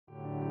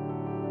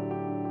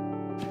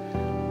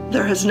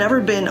There has never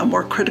been a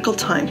more critical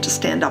time to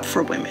stand up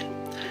for women.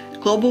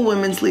 Global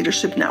Women's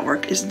Leadership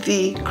Network is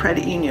the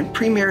credit union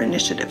premier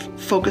initiative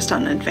focused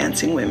on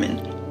advancing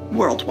women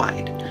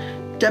worldwide,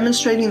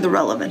 demonstrating the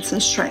relevance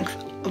and strength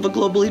of a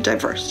globally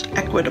diverse,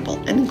 equitable,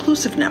 and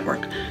inclusive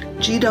network.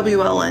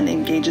 GWLN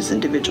engages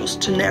individuals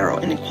to narrow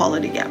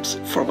inequality gaps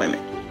for women.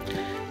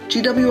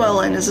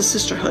 GWLN is a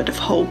sisterhood of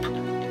hope,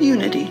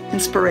 unity,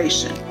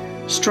 inspiration,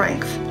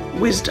 strength,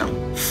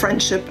 wisdom,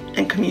 friendship,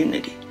 and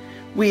community.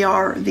 We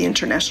are the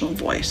international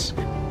voice.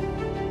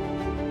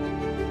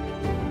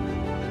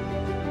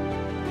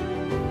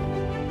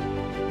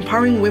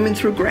 Empowering women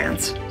through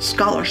grants,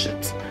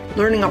 scholarships,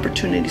 learning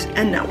opportunities,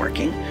 and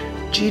networking,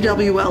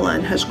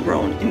 GWLN has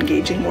grown,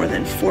 engaging more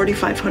than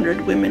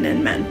 4,500 women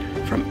and men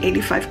from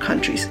 85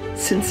 countries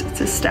since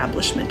its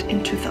establishment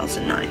in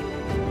 2009.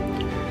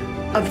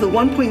 Of the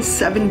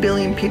 1.7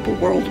 billion people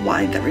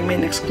worldwide that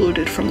remain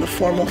excluded from the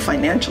formal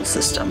financial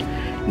system,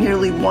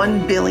 nearly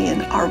 1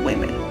 billion are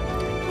women.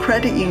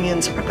 Credit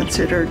unions are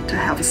considered to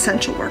have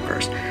essential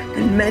workers,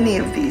 and many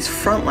of these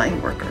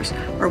frontline workers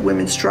are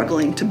women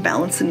struggling to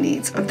balance the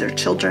needs of their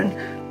children,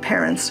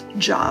 parents,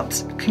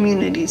 jobs,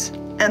 communities,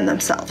 and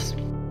themselves.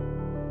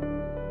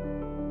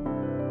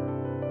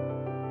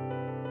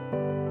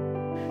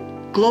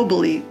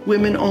 Globally,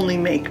 women only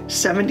make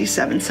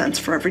 77 cents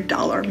for every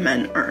dollar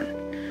men earn.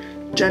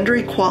 Gender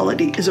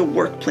equality is a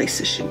workplace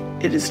issue.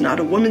 It is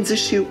not a woman's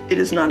issue, it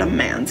is not a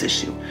man's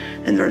issue,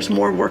 and there is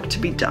more work to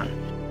be done.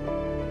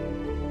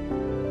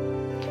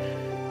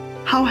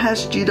 How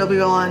has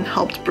GWLN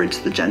helped bridge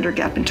the gender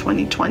gap in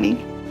 2020?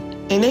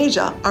 In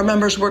Asia, our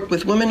members work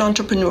with women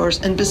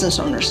entrepreneurs and business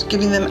owners,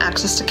 giving them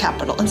access to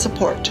capital and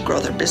support to grow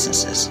their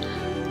businesses.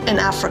 In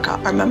Africa,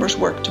 our members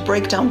work to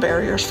break down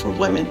barriers for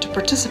women to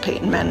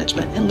participate in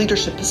management and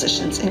leadership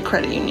positions in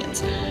credit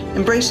unions,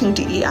 embracing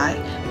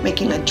DEI,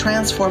 making a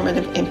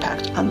transformative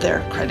impact on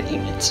their credit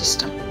union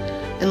system.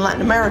 In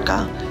Latin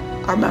America,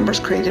 our members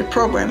created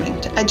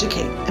programming to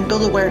educate and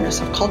build awareness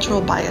of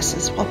cultural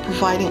biases while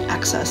providing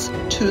access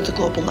to the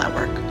global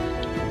network.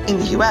 In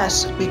the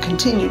US, we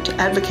continue to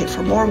advocate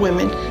for more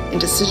women in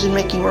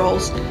decision-making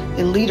roles,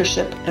 in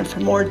leadership, and for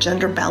more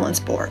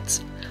gender-balanced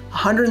boards.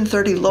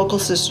 130 local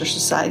sister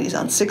societies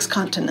on 6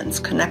 continents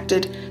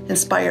connected,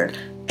 inspired,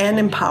 and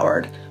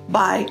empowered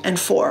by and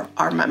for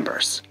our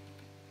members.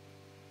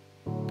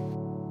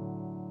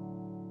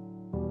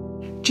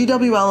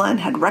 GWLN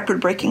had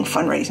record-breaking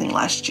fundraising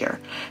last year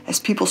as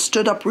people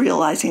stood up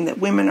realizing that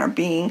women are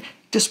being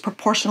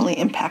disproportionately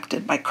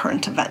impacted by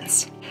current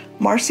events.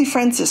 Marcy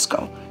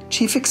Francisco,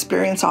 Chief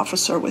Experience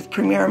Officer with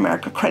Premier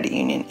America Credit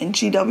Union and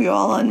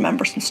GWLN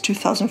member since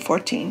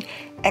 2014,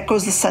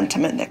 echoes the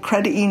sentiment that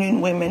credit union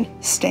women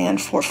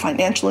stand for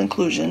financial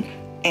inclusion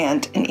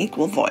and an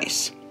equal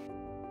voice.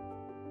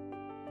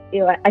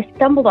 I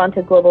stumbled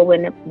onto Global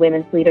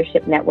Women's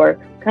Leadership Network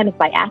kind of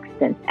by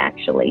accident,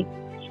 actually.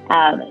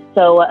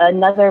 So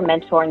another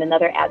mentor and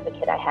another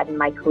advocate I had in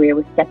my career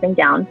was stepping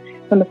down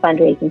from the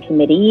fundraising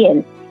committee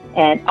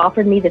and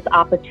offered me this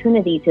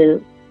opportunity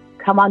to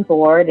come on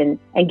board and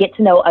get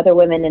to know other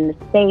women in the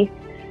space,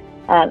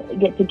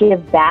 get to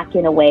give back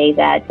in a way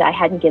that I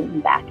hadn't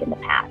given back in the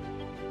past.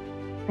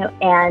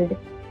 And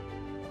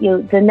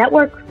the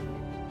network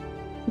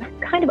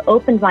kind of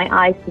opened my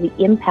eyes to the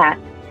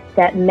impact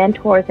that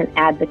mentors and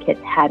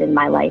advocates had in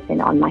my life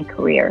and on my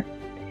career.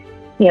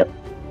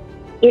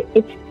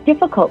 It's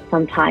difficult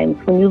sometimes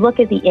when you look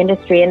at the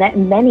industry, and at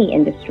many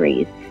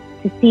industries,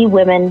 to see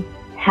women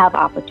have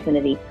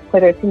opportunity,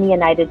 whether it's in the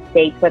United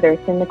States, whether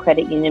it's in the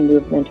credit union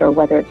movement, or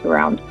whether it's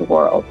around the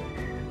world.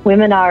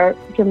 Women are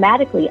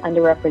dramatically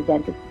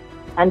underrepresented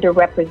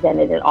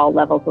at all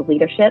levels of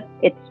leadership.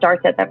 It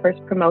starts at that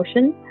first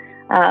promotion,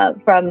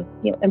 from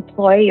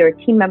employee or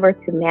team member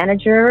to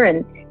manager,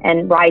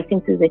 and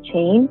rising through the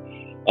chain.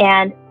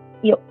 And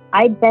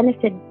I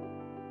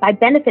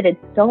benefited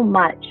so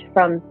much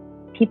from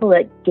people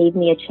that gave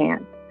me a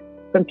chance,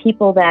 from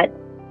people that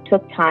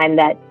took time,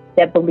 that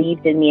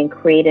believed in me and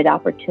created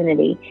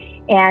opportunity.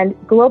 And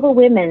Global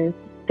Women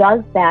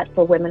does that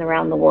for women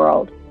around the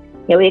world.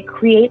 It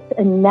creates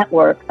a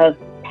network of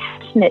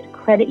passionate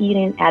credit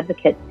union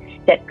advocates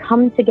that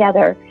come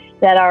together,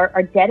 that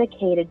are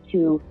dedicated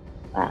to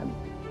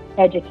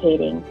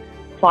educating,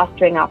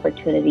 fostering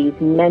opportunities,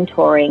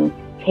 mentoring,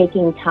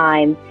 taking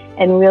time,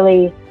 and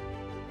really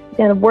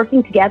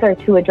working together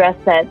to address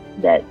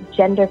that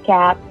gender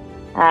gap,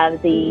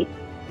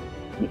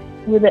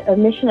 with a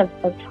mission of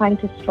trying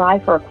to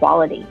strive for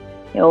equality.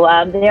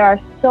 There are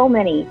so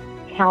many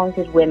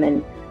talented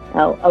women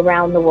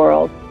around the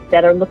world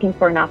that are looking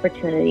for an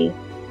opportunity,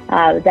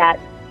 that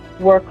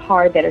work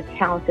hard, that are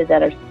talented,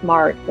 that are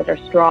smart, that are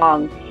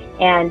strong.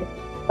 And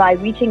by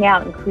reaching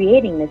out and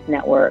creating this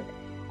network,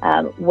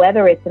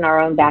 whether it's in our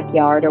own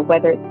backyard or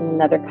whether it's in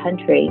another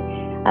country,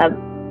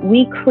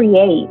 we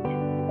create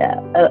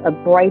a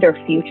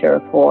brighter future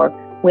for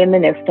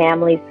women, their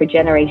families, for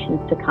generations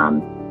to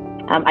come.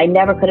 I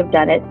never could have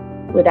done it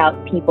without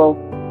people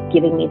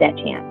giving me that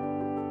chance.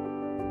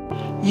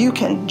 You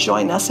can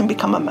join us and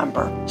become a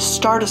member,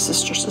 start a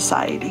sister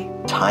society,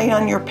 tie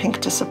on your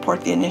pink to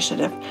support the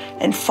initiative,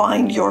 and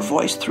find your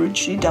voice through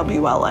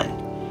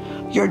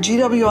GWLN. Your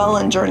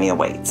GWLN journey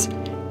awaits.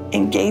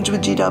 Engage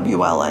with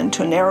GWLN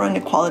to narrow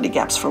inequality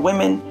gaps for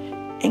women.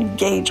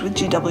 Engage with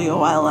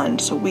GWLN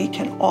so we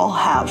can all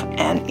have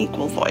an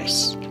equal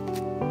voice.